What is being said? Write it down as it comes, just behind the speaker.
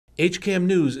HCAM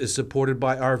News is supported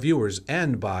by our viewers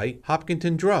and by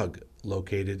Hopkinton Drug,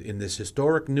 located in this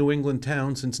historic New England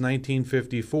town since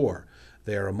 1954.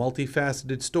 They are a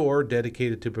multifaceted store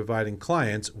dedicated to providing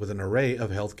clients with an array of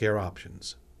healthcare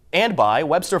options. And by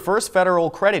Webster First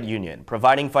Federal Credit Union,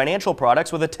 providing financial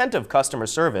products with attentive customer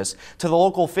service to the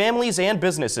local families and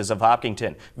businesses of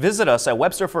Hopkinton. Visit us at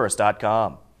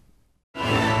websterfirst.com.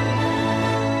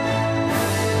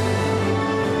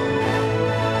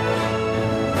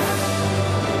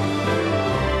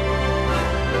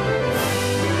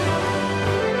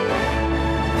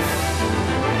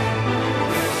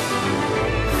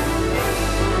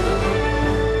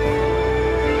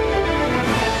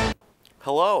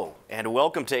 Hello, and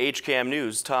welcome to HCAM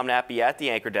News. Tom Nappy at the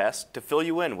anchor desk to fill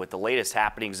you in with the latest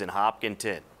happenings in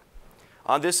Hopkinton.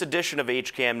 On this edition of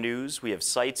HCAM News, we have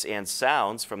sights and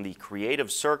sounds from the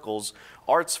Creative Circles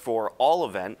Arts for All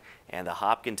event and the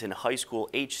Hopkinton High School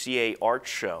HCA Arts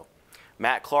Show.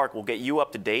 Matt Clark will get you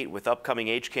up to date with upcoming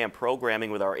HCAM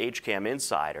programming with our HCAM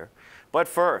Insider. But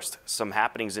first, some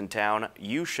happenings in town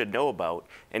you should know about,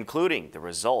 including the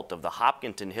result of the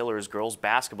Hopkinton Hillers girls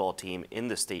basketball team in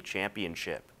the state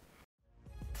championship.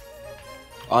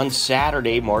 On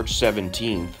Saturday, March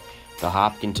 17th, the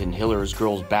Hopkinton Hillers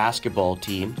girls basketball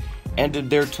team ended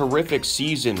their terrific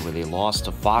season with a loss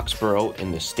to Foxborough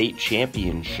in the state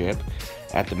championship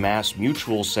at the Mass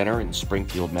Mutual Center in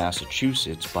Springfield,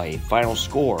 Massachusetts by a final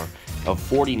score of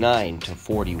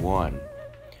 49-41.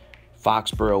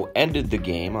 Foxborough ended the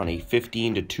game on a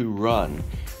 15-2 run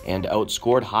and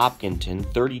outscored Hopkinton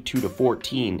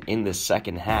 32-14 in the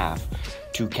second half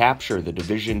to capture the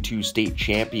Division II state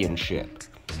championship.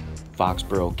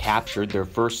 Foxborough captured their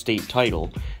first state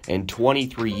title in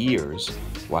 23 years,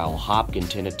 while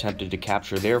Hopkinton attempted to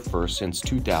capture their first since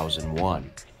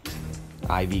 2001.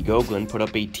 Ivy Gogolin put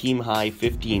up a team-high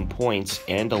 15 points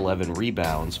and 11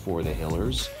 rebounds for the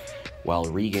Hillers, while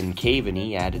Regan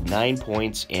Caveney added 9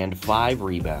 points and 5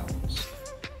 rebounds.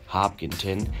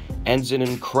 Hopkinton ends an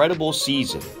incredible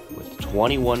season with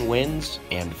 21 wins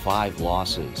and 5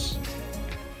 losses.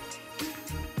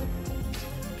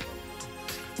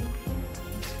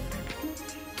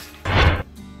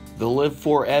 The Live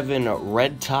for Evan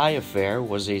Red Tie Affair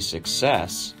was a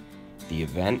success. The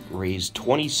event raised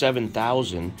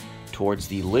 $27,000 towards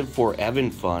the Live for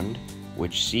Evan Fund,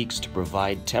 which seeks to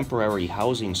provide temporary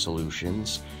housing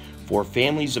solutions for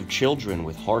families of children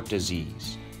with heart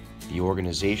disease. The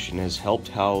organization has helped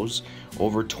house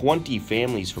over 20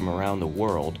 families from around the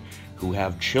world who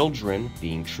have children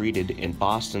being treated in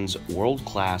Boston's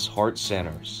world-class heart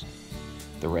centers.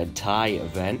 The Red Tie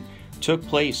event took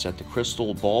place at the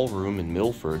Crystal Ballroom in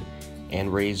Milford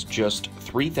and raised just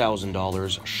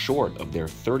 $3,000 short of their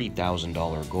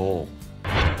 $30,000 goal.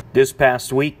 This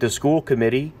past week, the school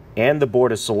committee and the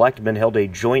Board of Selectmen held a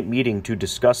joint meeting to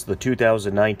discuss the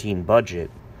 2019 budget.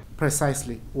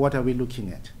 Precisely, what are we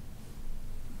looking at?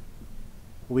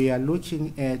 We are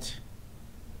looking at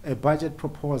a budget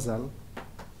proposal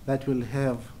that will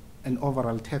have an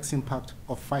overall tax impact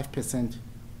of 5%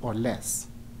 or less.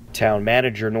 Town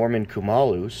Manager Norman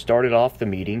Kumalu started off the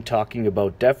meeting talking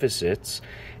about deficits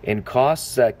and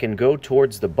costs that can go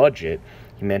towards the budget.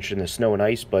 He mentioned the snow and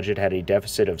ice budget had a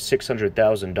deficit of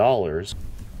 $600,000.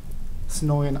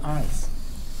 Snow and ice.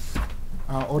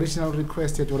 Our original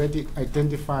request had already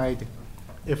identified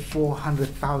a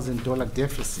 $400,000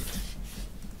 deficit.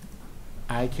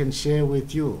 I can share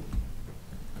with you,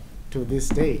 to this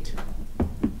date,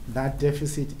 that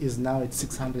deficit is now at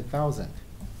 $600,000.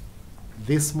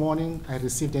 This morning, I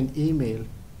received an email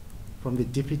from the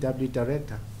DPW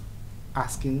director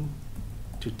asking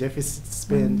to deficit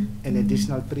spend an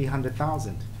additional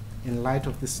 $300,000 in light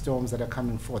of the storms that are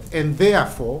coming forth. And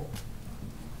therefore,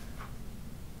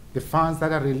 the funds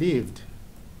that are relieved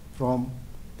from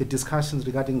the discussions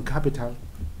regarding capital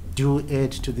do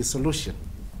add to the solution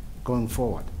going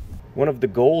forward. One of the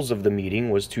goals of the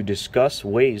meeting was to discuss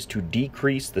ways to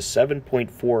decrease the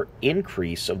 7.4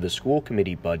 increase of the school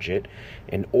committee budget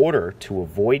in order to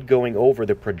avoid going over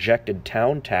the projected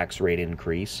town tax rate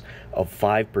increase of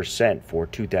 5% for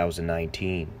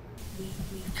 2019.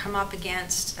 We've come up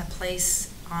against a place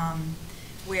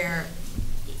where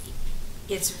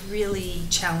it's really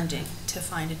challenging to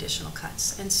find additional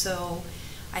cuts. And so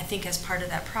I think as part of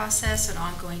that process and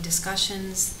ongoing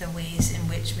discussions, the ways in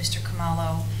which Mr.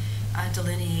 Kamalo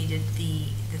delineated the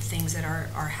things that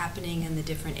are happening in the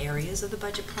different areas of the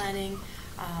budget planning,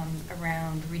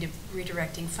 around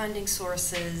redirecting funding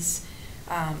sources,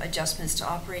 adjustments to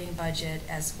operating budget,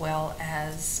 as well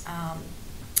as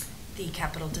the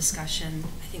capital discussion.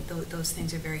 I think those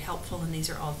things are very helpful, and these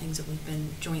are all things that we've been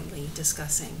jointly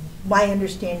discussing. My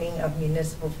understanding of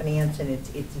municipal finance, and it's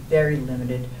very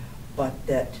limited, but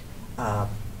that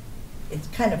it's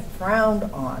kind of frowned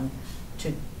on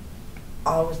to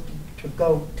always to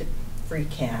go to free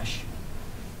cash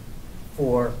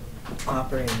for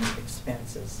operating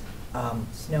expenses.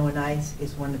 Snow and ice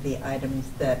is one of the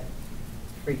items that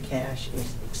free cash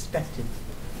is expected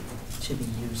to be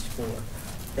used for.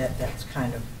 That's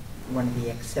kind of one of the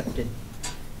accepted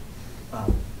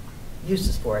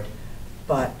uses for it.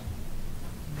 But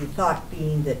the thought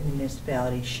being that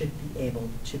municipalities should be able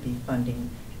to be funding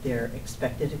their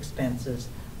expected expenses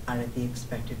out of the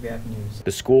expected revenues.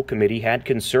 The school committee had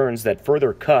concerns that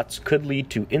further cuts could lead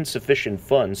to insufficient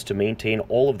funds to maintain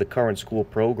all of the current school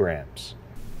programs.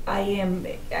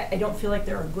 I don't feel like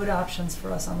there are good options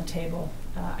for us on the table.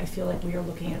 I feel like we are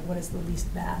looking at what is the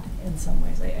least bad in some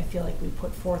ways. I feel like we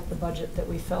put forth the budget that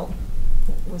we felt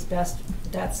was best.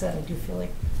 That said, I do feel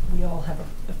like we all have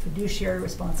a fiduciary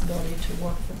responsibility to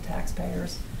work for the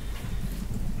taxpayers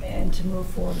and to move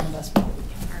forward in the best way that we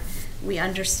can. We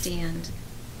understand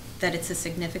that it's a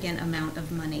significant amount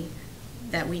of money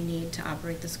that we need to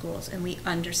operate the schools, and we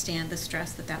understand the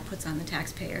stress that that puts on the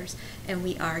taxpayers, and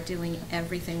we are doing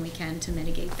everything we can to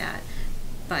mitigate that.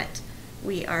 But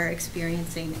we are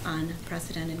experiencing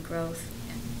unprecedented growth.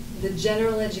 The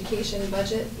general education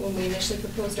budget, when we initially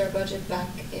proposed our budget back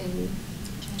in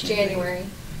January,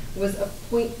 was a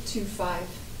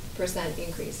 0.25%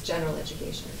 increase, general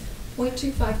education.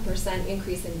 0.25%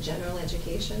 increase in general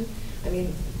education. I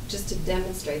mean, just to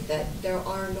demonstrate that there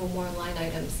are no more line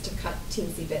items to cut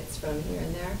teensy bits from here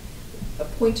and there. A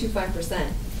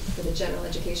 0.25% for the general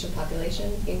education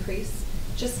population increase.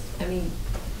 Just, I mean,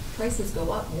 prices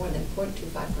go up more than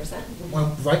 0.25%.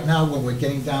 Well, right now, when we're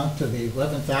getting down to the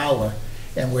 11th hour,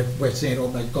 and we're saying, oh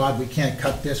my God, we can't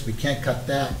cut this, we can't cut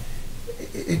that,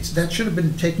 that should have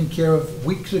been taken care of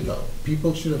weeks ago.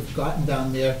 People should have gotten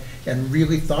down there and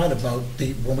really thought about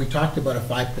when we talked about a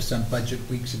 5% budget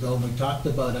weeks ago, and we talked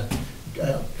about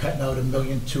cutting out $1.2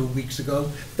 million 2 weeks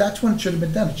ago, that's when it should have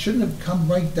been done. It shouldn't have come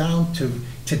right down to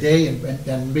today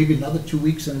and maybe another 2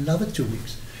 weeks and another 2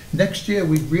 weeks. Next year,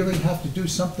 we really have to do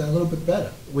something a little bit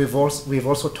better. We've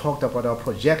also talked about our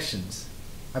projections.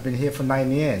 I've been here for 9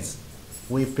 years.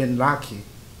 We've been lucky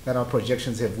that our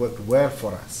projections have worked well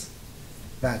for us.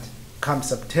 That come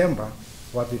September,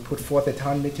 what we put forth at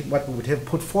town meeting, what we would have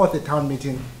put forth at town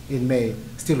meeting in May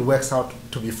still works out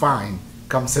to be fine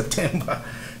come September.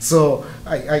 So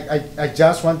I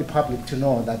just want the public to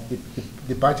know that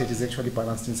the budget is actually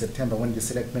balanced in September when the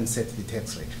selectmen set the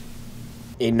tax rate.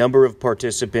 A number of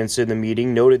participants in the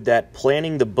meeting noted that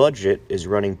planning the budget is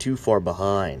running too far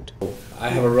behind. I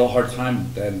have a real hard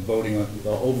time then voting on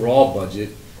the overall budget,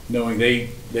 knowing they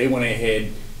went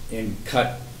ahead and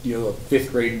cut, you know,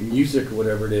 5th grade music or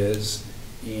whatever it is,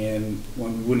 and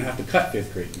when we wouldn't have to cut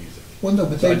 5th grade music. Well, no,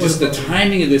 but so just the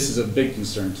timing of this is a big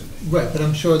concern to me. Right, but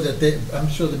I'm sure that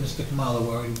Mr. Kamala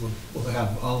will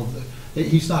have all of the.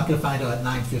 He's not going to find out at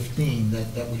 9:15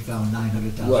 that we found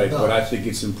 $900,000. Right, but I think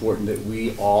it's important that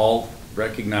we all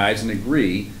recognize and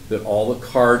agree that all the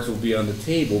cards will be on the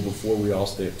table before we all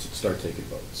start taking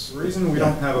votes. The reason we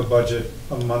don't have a budget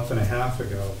a month and a half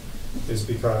ago is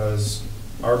because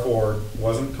our board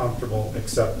wasn't comfortable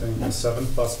accepting a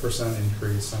 7+%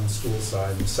 increase on the school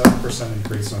side and 7%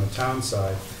 increase on the town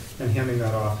side and handing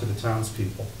that off to the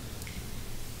townspeople.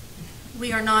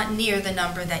 We are not near the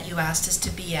number that you asked us to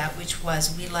be at, which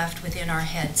was we left within our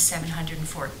heads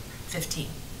 715,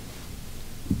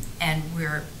 and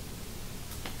we're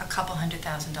a couple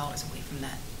 $100,000 away from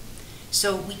that.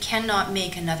 So we cannot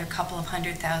make another couple of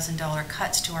 $100,000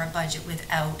 cuts to our budget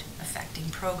without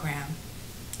affecting program.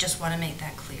 Just want to make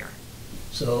that clear.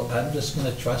 So I'm just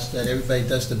going to trust that everybody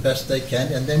does the best they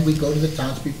can, and then we go to the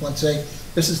townspeople and say,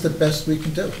 this is the best we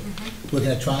can do. Mm-hmm. We're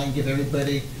going to try and give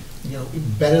everybody, you know,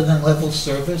 better than level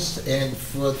service and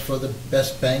for the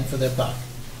best bang for their buck.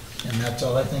 And that's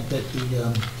all I think that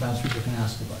the townspeople can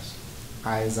ask of us.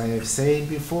 As I have said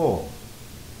before,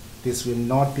 this will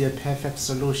not be a perfect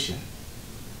solution.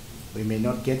 We may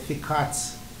not get the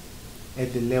cuts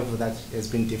at the level that has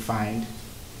been defined.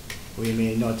 We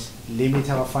may not limit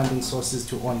our funding sources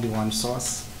to only one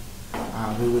source.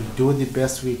 We will do the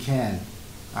best we can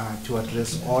to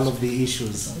address all of the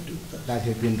issues that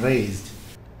have been raised.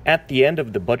 At the end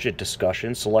of the budget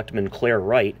discussion, Selectman Claire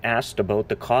Wright asked about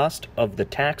the cost of the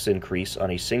tax increase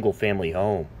on a single-family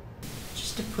home.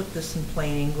 Just to put this in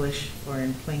plain English or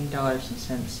in plain dollars and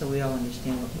cents so we all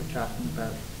understand what we're talking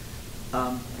about.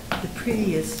 The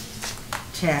previous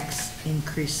tax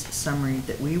increase summary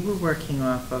that we were working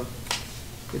off of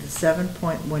with a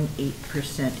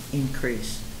 7.18%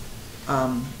 increase,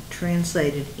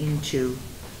 translated into,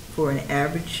 for an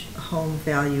average home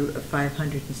value of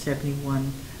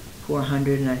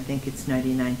 $571,400, and I think it's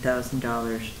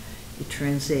 $99,000. It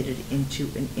translated into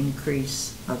an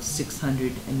increase of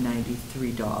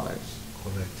 $693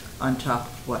 on top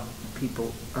of what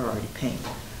people are already paying.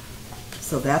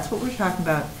 So that's what we're talking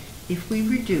about. If we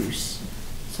reduce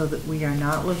so that we are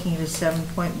not looking at a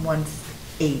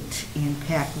 7.18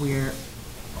 impact, we're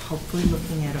hopefully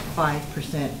looking at a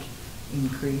 5%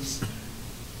 increase.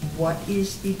 What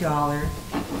is the dollar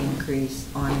increase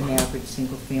on an average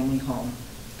single-family home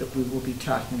that we will be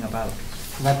talking about?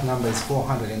 That number is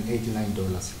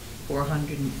 $489.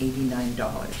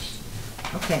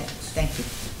 $489. Okay, thank you.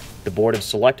 The Board of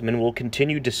Selectmen will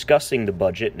continue discussing the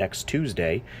budget next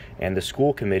Tuesday, and the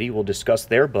school committee will discuss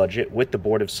their budget with the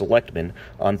Board of Selectmen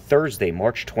on Thursday,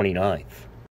 March 29th.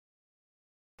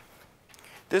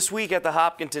 This week at the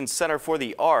Hopkinton Center for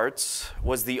the Arts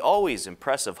was the always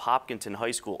impressive Hopkinton High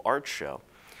School Art Show.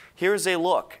 Here's a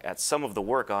look at some of the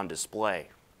work on display.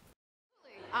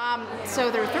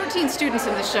 So there are 13 students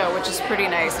in the show, which is pretty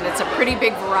nice, and it's a pretty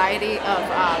big variety of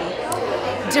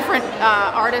different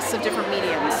artists of different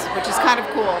mediums, which is kind of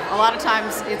cool. A lot of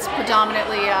times it's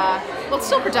predominantly, well, it's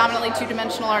still predominantly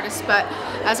two-dimensional artists, but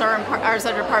as our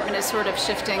department is sort of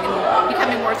shifting and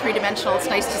becoming more three-dimensional, it's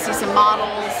nice to see some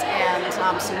models and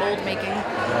some mold making.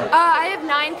 I have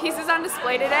 9 pieces on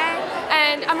display today,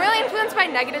 and I'm really influenced by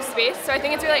negative space, so I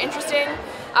think it's really interesting.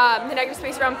 The negative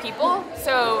space around people,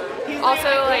 so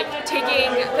also like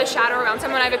taking the shadow around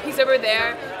someone. I have a piece over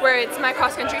there where it's my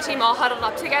cross-country team all huddled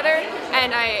up together,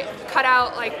 and I cut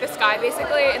out like the sky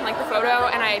basically in like the photo,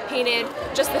 and I painted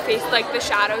just the face, like the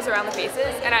shadows around the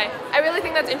faces, and I really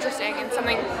think that's interesting and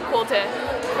something cool to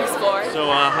explore.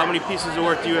 So how many pieces of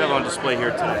work do you have on display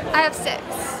here today? I have 6.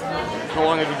 How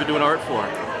long have you been doing art for?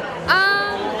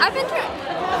 I've been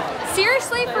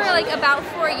seriously for like about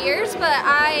 4 years, but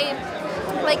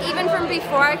like even from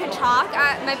before I could talk,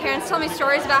 my parents told me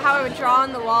stories about how I would draw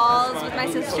on the walls with my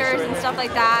sisters and stuff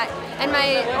like that. And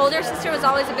my older sister was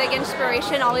always a big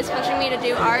inspiration, always pushing me to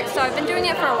do art, so I've been doing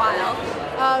it for a while.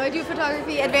 I do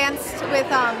photography advanced with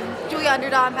Julie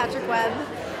Underdaw and Patrick Webb,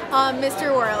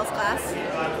 Mr. Worrell's class.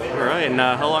 All right, and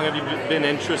how long have you been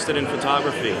interested in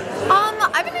photography?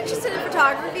 I've been interested in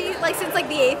photography like since like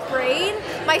the 8th grade.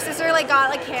 My sister like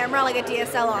got a camera, like a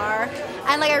DSLR,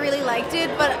 and like I really liked it,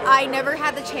 but I never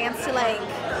had the chance to like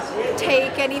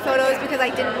take any photos because I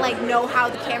didn't like know how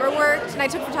the camera worked. And I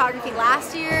took photography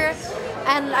last year,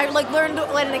 and I like learned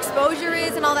what an exposure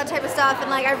is and all that type of stuff,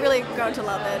 and like I've really grown to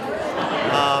love it.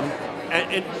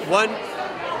 And one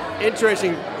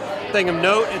interesting thing of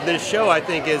note in this show, I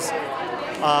think, is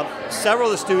several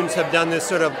of the students have done this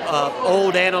sort of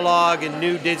old analog and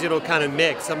new digital kind of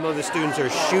mix. Some of the students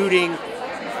are shooting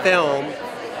film,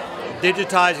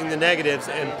 digitizing the negatives,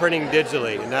 and printing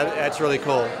digitally, and that's really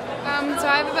cool. So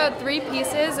I have about 3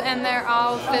 pieces, and they're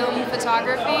all film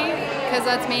photography, because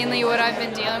that's mainly what I've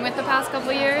been dealing with the past couple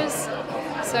of years.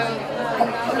 So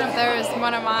one of theirs,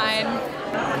 one of mine.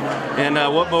 And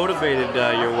what motivated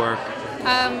your work?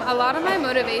 A lot of my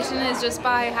motivation is just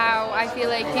by how I feel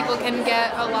like people can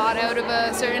get a lot out of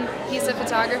a certain piece of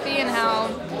photography, and how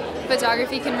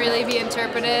photography can really be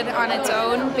interpreted on its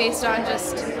own based on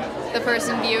just the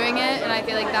person viewing it, and I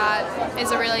feel like that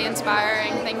is a really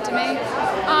inspiring thing to me.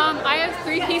 I have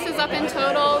 3 pieces up in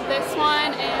total, this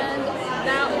one and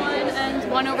that one and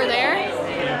one over there.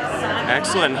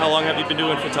 Excellent. How long have you been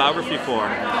doing photography for?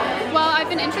 Well, I've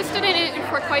been interested in it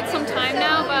for quite some time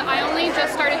now, but I only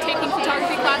just started taking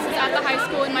photography classes at the high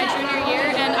school in my junior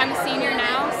year, and I'm a senior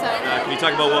now, so. Can you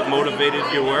talk about what motivated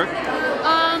your work?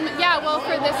 Yeah, well,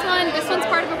 for this one's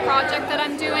part of a project that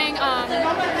I'm doing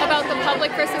about the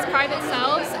public versus private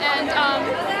selves, and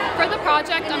for the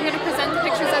project I'm going to present the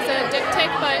pictures as a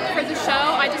diptych, but for the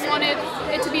show I just wanted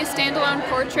it to be a standalone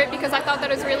portrait because I thought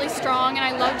that it was really strong and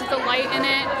I loved the light in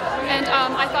it, and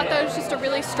I thought that it was just a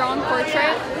really strong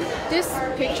portrait. This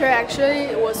picture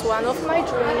actually was one of my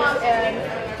dreams, and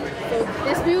so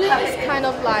this building is kind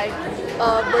of like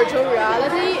virtual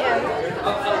reality, and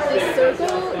this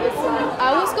circle is like,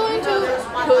 I was going to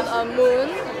put a moon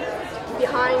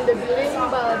behind the building,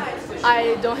 but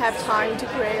I don't have time to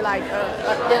create like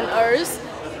an earth.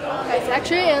 It's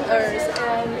actually an earth,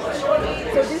 and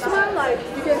so this one, like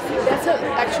you can see, that's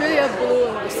actually a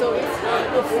balloon, so it's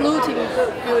a floating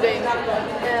building,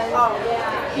 and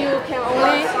you can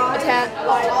only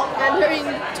enter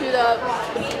into the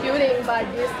building by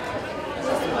this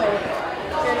way,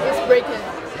 and it's breaking.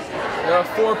 There are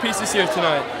 4 pieces here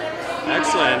tonight.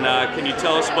 Excellent. Can you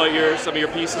tell us about some of your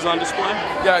pieces on display?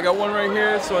 Yeah, I got one right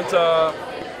here. So it's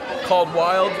called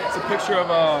Wild. It's a picture of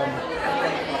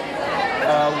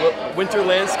winter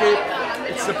landscape.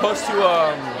 It's supposed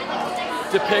to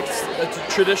depict a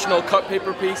traditional cut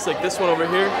paper piece like this one over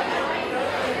here.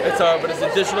 But it's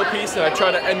a digital piece, and I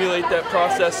try to emulate that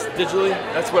process digitally.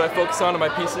 That's what I focus on in my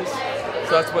pieces.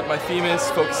 So that's what my theme is,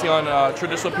 focusing on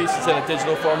traditional pieces in a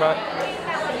digital format.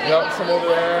 Yep, some over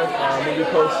there, movie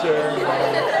poster,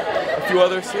 a few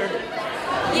others here.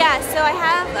 Yeah, so I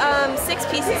have 6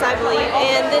 pieces, I believe,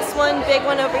 and this one big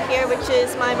one over here, which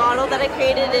is my model that I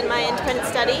created in my independent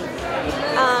study.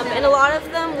 And a lot of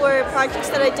them were projects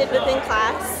that I did within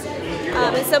class.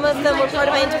 And some of them were part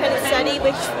of my independent study,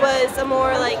 which was a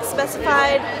more like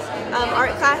specified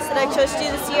art class that I chose to do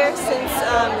this year, since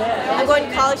I'm going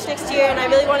to college next year and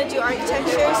I really want to do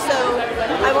architecture. So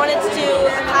I wanted to do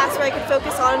a class where I could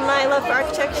focus on my love for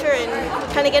architecture and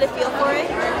kind of get a feel for it.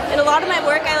 In a lot of my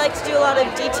work, I like to do a lot of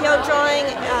detailed drawing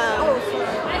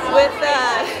with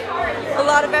a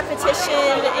lot of repetition,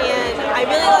 and I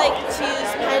really like to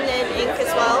use pen and ink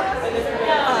as well.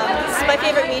 This is my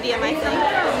favorite medium, I think.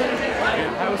 I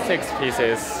have 6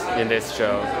 pieces in this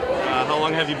show. How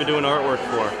long have you been doing artwork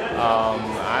for?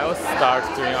 I was start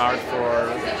doing art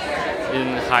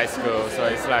in high school, so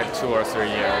it's like 2 or 3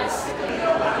 years.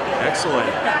 Excellent.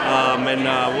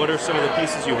 And what are some of the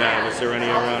pieces you have? Is there any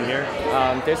around here?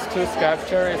 This 2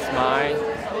 sculpture is mine.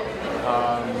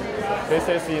 This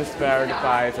is inspired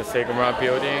by the Sigma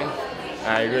building.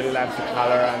 I really like the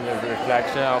color and the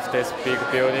reflection of this big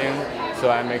building, so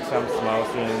I make some small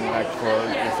things, like for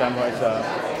example, it's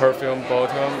a perfume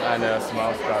bottle and a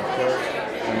small sculpture.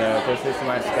 And this is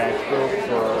my sketchbook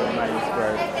for my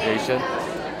inspiration.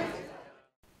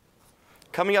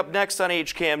 Coming up next on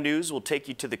HCAM News, we'll take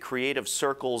you to the Creative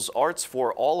Circles Arts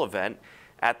for All event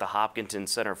at the Hopkinton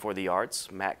Center for the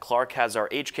Arts. Matt Clark has our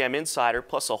HCAM Insider,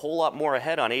 plus a whole lot more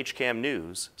ahead on HCAM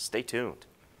News. Stay tuned.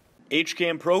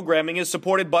 HCAM programming is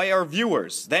supported by our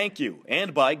viewers, thank you,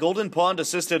 and by Golden Pond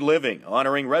Assisted Living,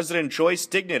 honoring resident choice,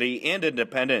 dignity, and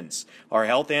independence. Our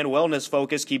health and wellness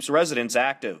focus keeps residents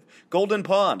active. Golden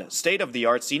Pond,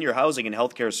 state-of-the-art senior housing and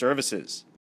healthcare services.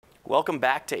 Welcome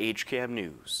back to HCAM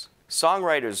News.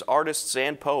 Songwriters, artists,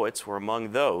 and poets were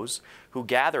among those who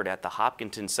gathered at the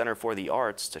Hopkinton Center for the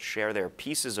Arts to share their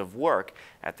pieces of work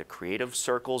at the Creative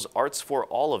Circles Arts for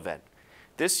All event.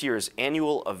 This year's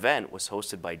annual event was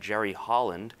hosted by Jerry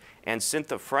Holland and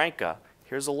Cynthia Franca.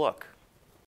 Here's a look.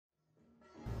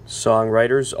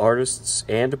 Songwriters, artists,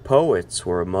 and poets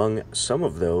were among some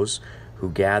of those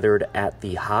who gathered at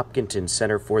the Hopkinton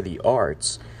Center for the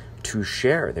Arts to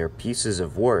share their pieces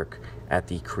of work at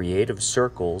the Creative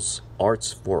Circles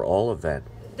Arts for All event.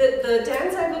 The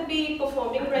dance I would be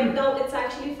performing right now, it's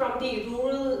actually from the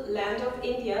rural land of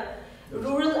India.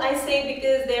 Rural, I say,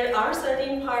 because there are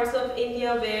certain parts of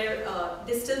India where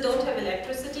they still don't have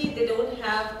electricity, they don't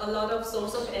have a lot of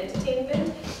source of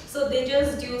entertainment, so they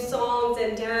just do songs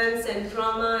and dance and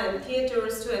drama and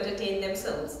theaters to entertain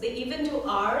themselves. They even do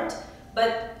art,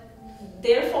 but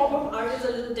their form of art is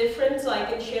a little different, so I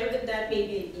can share with that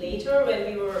maybe later when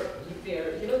we were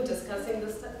discussing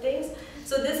these things.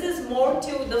 So this is more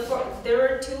to there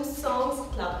are 2 songs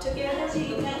clubbed together.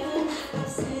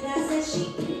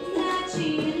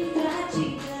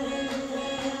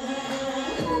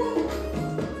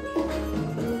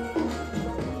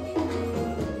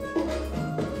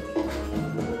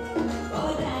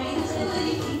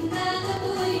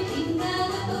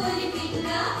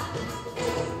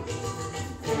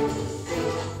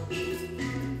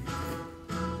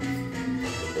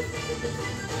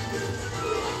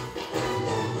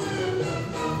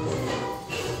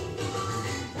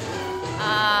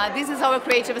 This is our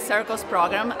Creative Circles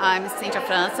program. I'm Cynthia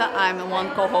Franca. I'm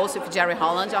one co-host with Jerry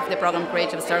Holland of the program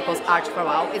Creative Circles Art for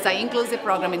All. It's an inclusive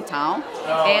program in town.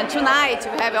 And tonight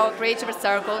we have our Creative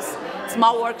Circles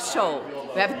Small Work Show.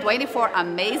 We have 24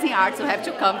 amazing arts. You have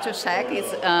to come to check.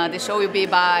 The show will be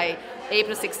by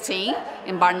April 16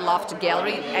 in Barn Loft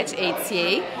Gallery at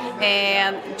HCA.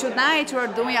 And tonight we're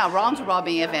doing a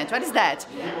round-robin event. What is that?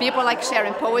 People like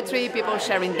sharing poetry, people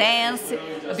sharing dance,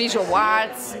 visual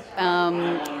arts,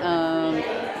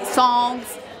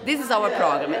 songs. This is our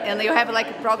program. And you have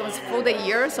like programs for the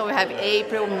year, so we have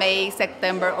April, May,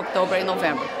 September, October, and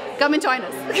November. Come and join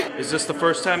us. Is this the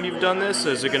first time you've done this?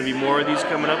 Is there going to be more of these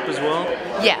coming up as well?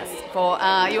 Yes.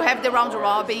 You have the round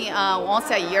robin once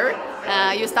a year,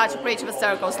 You started Creative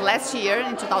Circles last year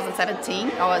in 2017.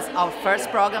 That was our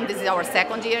first program. This is our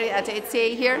second year at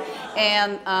HCA here.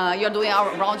 And you're doing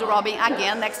our round robin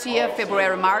again next year,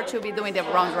 February, March. We'll be doing the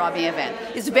round robin event.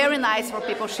 It's very nice for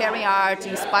people sharing art,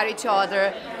 inspire each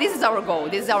other. This is our goal.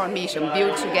 This is our mission,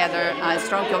 build together a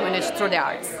strong community through the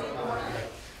arts.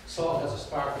 Salt has a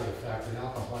sparkling effect, and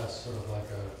alcohol has sort of like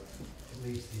it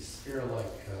leaves these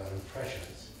sphere-like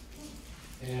impressions.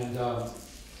 And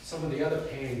some of the other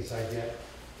paintings I get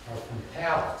are from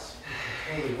palettes,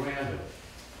 which are totally random.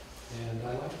 And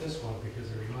I like this one because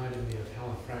it reminded me of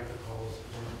Helen Frankenhauer's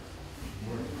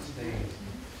work in stains.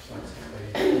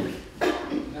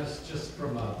 That's just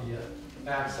from the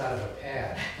backside of a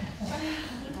pad.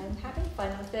 I'm having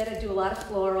fun with it. I do a lot of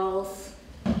florals.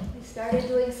 I started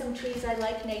doing some trees. I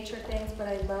like nature things, but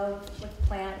I love with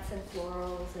plants and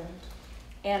florals and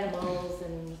animals,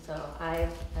 and so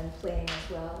I'm playing as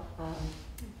well.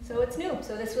 So it's new.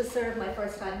 So this was sort of my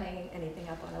first time hanging anything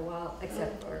up on a wall,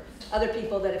 except for other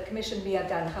people that have commissioned me. I've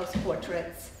done house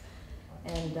portraits,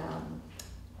 and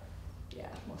yeah,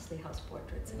 mostly house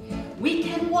portraits. We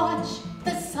can watch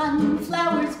the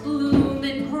sunflowers bloom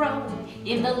and grow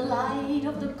in the light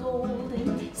of the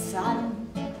golden sun.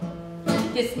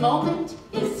 This moment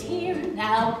is here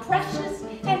now, precious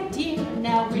and dear.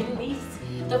 Now release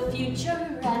the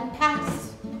future and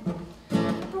past.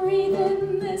 Breathe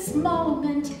in this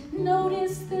moment,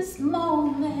 notice this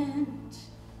moment.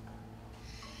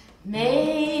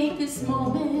 Make this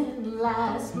moment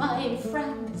last, my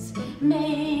friends.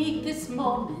 Make this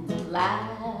moment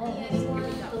last. There's one,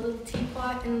 a little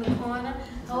teapot in the corner.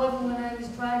 However, when I was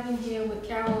driving here with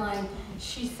Caroline,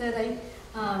 she said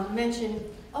I mentioned,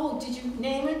 oh, did you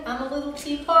name it? I'm a little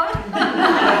teapot.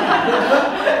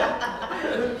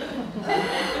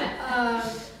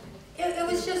 It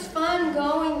was just fun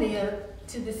going there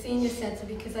to the senior center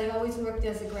because I always worked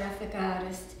as a graphic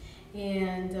artist.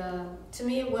 And to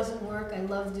me, it wasn't work. I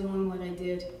loved doing what I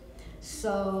did.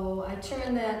 So I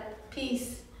turned that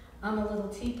piece, I'm a little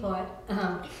teapot,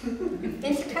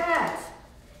 into cards.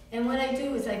 And what I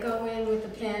do is I go in with a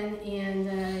pen and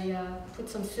I put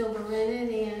some silver in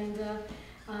it and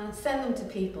send them to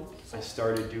people. I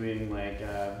started doing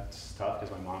it's tough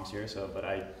because my mom's here, so, but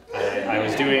I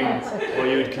was doing what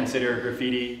you would consider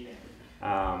graffiti,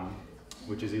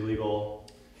 which is illegal.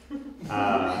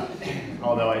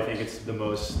 Although I think it's the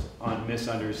most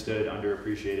misunderstood,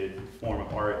 underappreciated form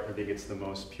of art. I think it's the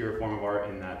most pure form of art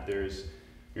in that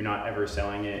you're not ever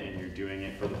selling it and you're doing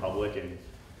it for the public. And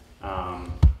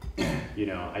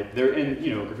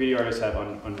graffiti artists have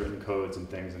unwritten codes and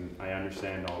things, and I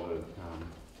understand all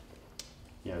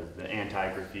the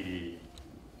anti-graffiti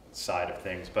side of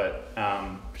things. But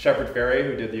Shepard Fairey,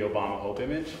 who did the Obama Hope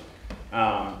image,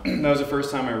 that was the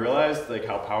first time I realized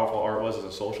how powerful art was as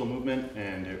a social movement,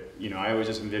 and I always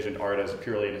just envisioned art as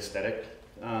purely an aesthetic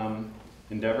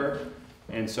endeavor,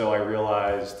 and so I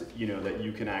realized that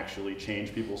you can actually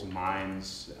change people's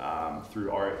minds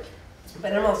through art.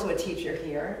 But I'm also a teacher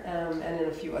here and in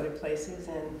a few other places,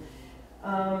 and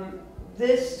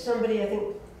somebody, I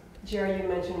think, Jerry, you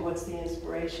mentioned what's the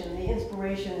inspiration. The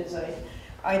inspiration is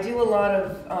I do a lot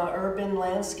of urban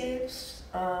landscapes,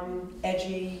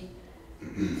 edgy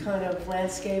kind of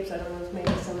landscapes. I don't know if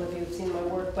maybe some of you have seen my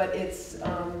work, but this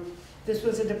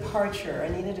was a departure. I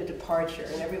needed a departure,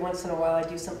 and every once in a while I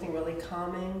do something really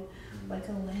calming, like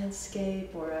a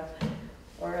landscape or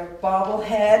a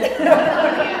bobblehead.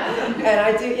 And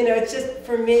I do, it's just,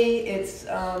 for me, it's,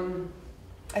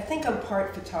 I think I'm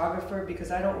part photographer because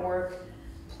I don't work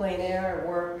plein air, I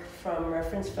work from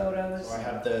reference photos. So I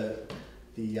have the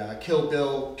Kill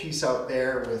Bill piece out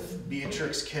there with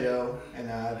Beatrix Kiddo, and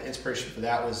the inspiration for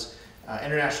that was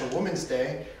International Women's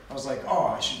Day. I was like, oh,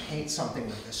 I should paint something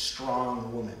with a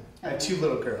strong woman. I had two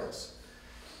little girls,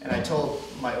 and I told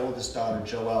my oldest daughter,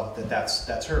 Joelle,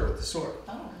 that's her with the sword.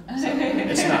 Oh. So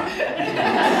it's not.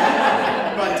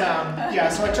 But yeah,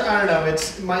 so I don't know.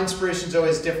 My inspiration's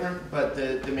always different, but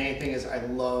the main thing is I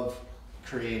love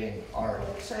creating art.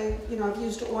 So I've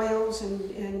used oils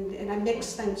and I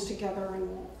mix things together, and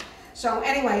so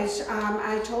anyways,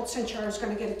 I told Cynthia I was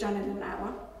going to get it done in an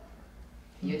hour.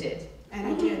 You did. And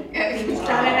I did. It was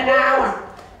done in an hour.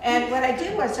 And what I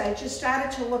did was I just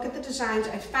started to look at the designs.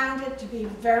 I found it to be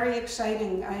very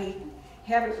exciting. I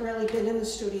haven't really been in the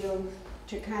studio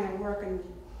to kind of work and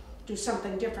do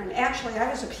something different. Actually, I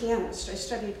was a pianist. I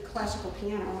studied classical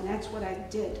piano, and that's what I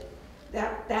did.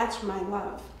 That's my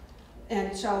love.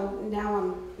 And so now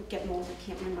I'm getting old,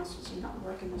 my muscles are not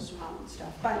working as well and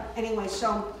stuff. But anyway,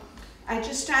 so I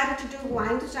just started to do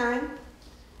line design,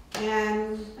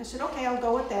 and I said, okay, I'll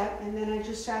go with that. And then I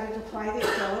just started to apply the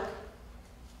acrylic.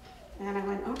 And I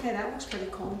went, okay, okay, that looks pretty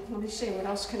cool. Let me see, what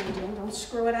else can I do? Don't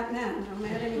screw it up now. Don't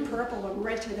add any purple or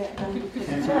red to that gun.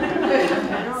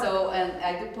 So, and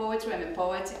I do poetry, I'm a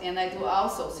poet, and I do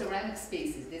also ceramic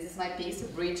pieces. This is my piece,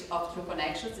 Bridge of True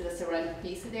Connections. It's a ceramic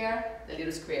piece there, the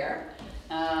little square.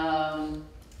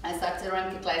 I started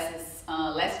ceramic classes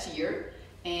last year,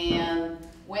 and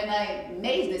when I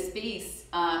made this piece,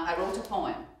 I wrote a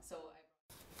poem.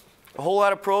 A whole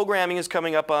lot of programming is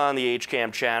coming up on the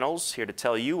HCAM channels. Here to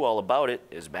tell you all about it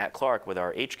is Matt Clark with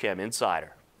our HCAM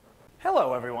Insider.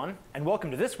 Hello everyone, and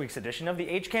welcome to this week's edition of the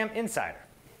HCAM Insider.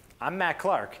 I'm Matt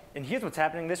Clark, and here's what's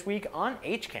happening this week on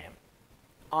HCAM.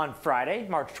 On Friday,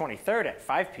 March 23rd at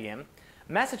 5 p.m.,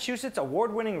 Massachusetts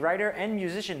award-winning writer and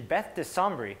musician Beth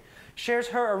DeSombri shares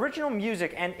her original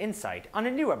music and insight on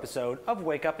a new episode of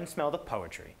Wake Up and Smell the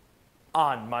Poetry.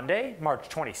 On Monday, March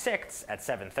 26th at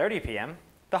 7:30 p.m.,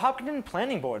 the Hopkinton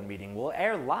Planning Board meeting will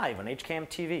air live on HCAM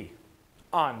TV.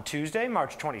 On Tuesday,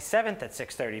 March 27th at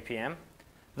 6:30 p.m.,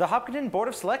 the Hopkinton Board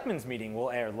of Selectmen's meeting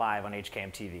will air live on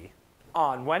HCAM TV.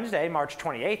 On Wednesday, March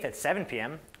 28th at 7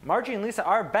 p.m., Margie and Lisa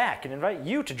are back and invite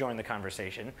you to join the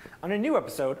conversation on a new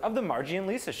episode of The Margie and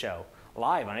Lisa Show,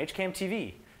 live on HCAM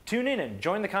TV. Tune in and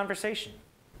join the conversation.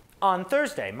 On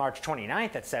Thursday, March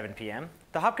 29th at 7 p.m.,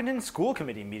 the Hopkinton School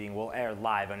Committee meeting will air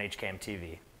live on HCAM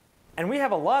TV. And we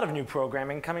have a lot of new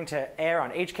programming coming to air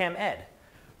on HCAM Ed.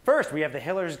 First, we have the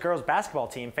Hillers girls basketball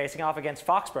team facing off against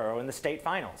Foxborough in the state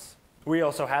finals. We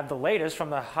also have the latest from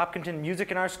the Hopkinton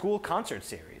Music in Our School concert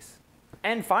series.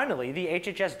 And finally, the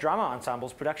HHS Drama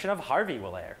Ensemble's production of Harvey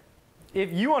will air.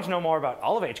 If you want to know more about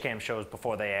all of HCAM shows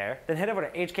before they air, then head over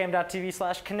to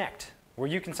hcam.tv/connect, where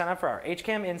you can sign up for our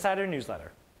HCAM Insider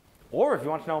newsletter. Or if you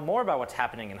want to know more about what's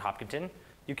happening in Hopkinton,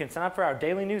 you can sign up for our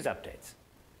daily news updates.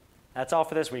 That's all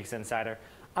for this week's Insider.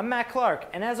 I'm Matt Clark,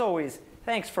 and as always,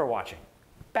 thanks for watching.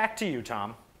 Back to you,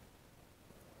 Tom.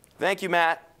 Thank you,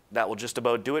 Matt. That will just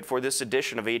about do it for this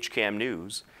edition of HCAM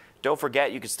News. Don't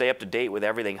forget you can stay up to date with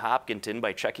everything Hopkinton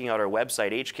by checking out our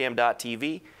website,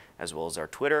 hcam.tv, as well as our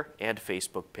Twitter and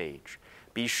Facebook page.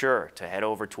 Be sure to head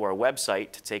over to our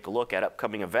website to take a look at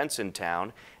upcoming events in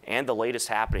town and the latest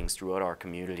happenings throughout our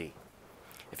community.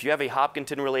 If you have a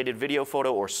Hopkinton-related video,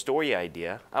 photo, or story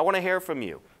idea, I want to hear from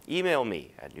you. Email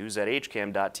me at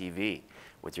news@hcam.tv.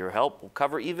 With your help, we'll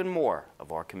cover even more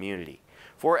of our community.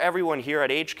 For everyone here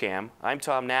at HCAM, I'm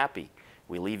Tom Nappy.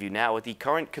 We leave you now with the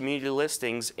current community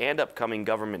listings and upcoming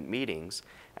government meetings.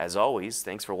 As always,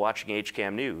 thanks for watching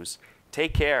HCAM News.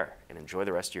 Take care and enjoy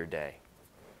the rest of your day.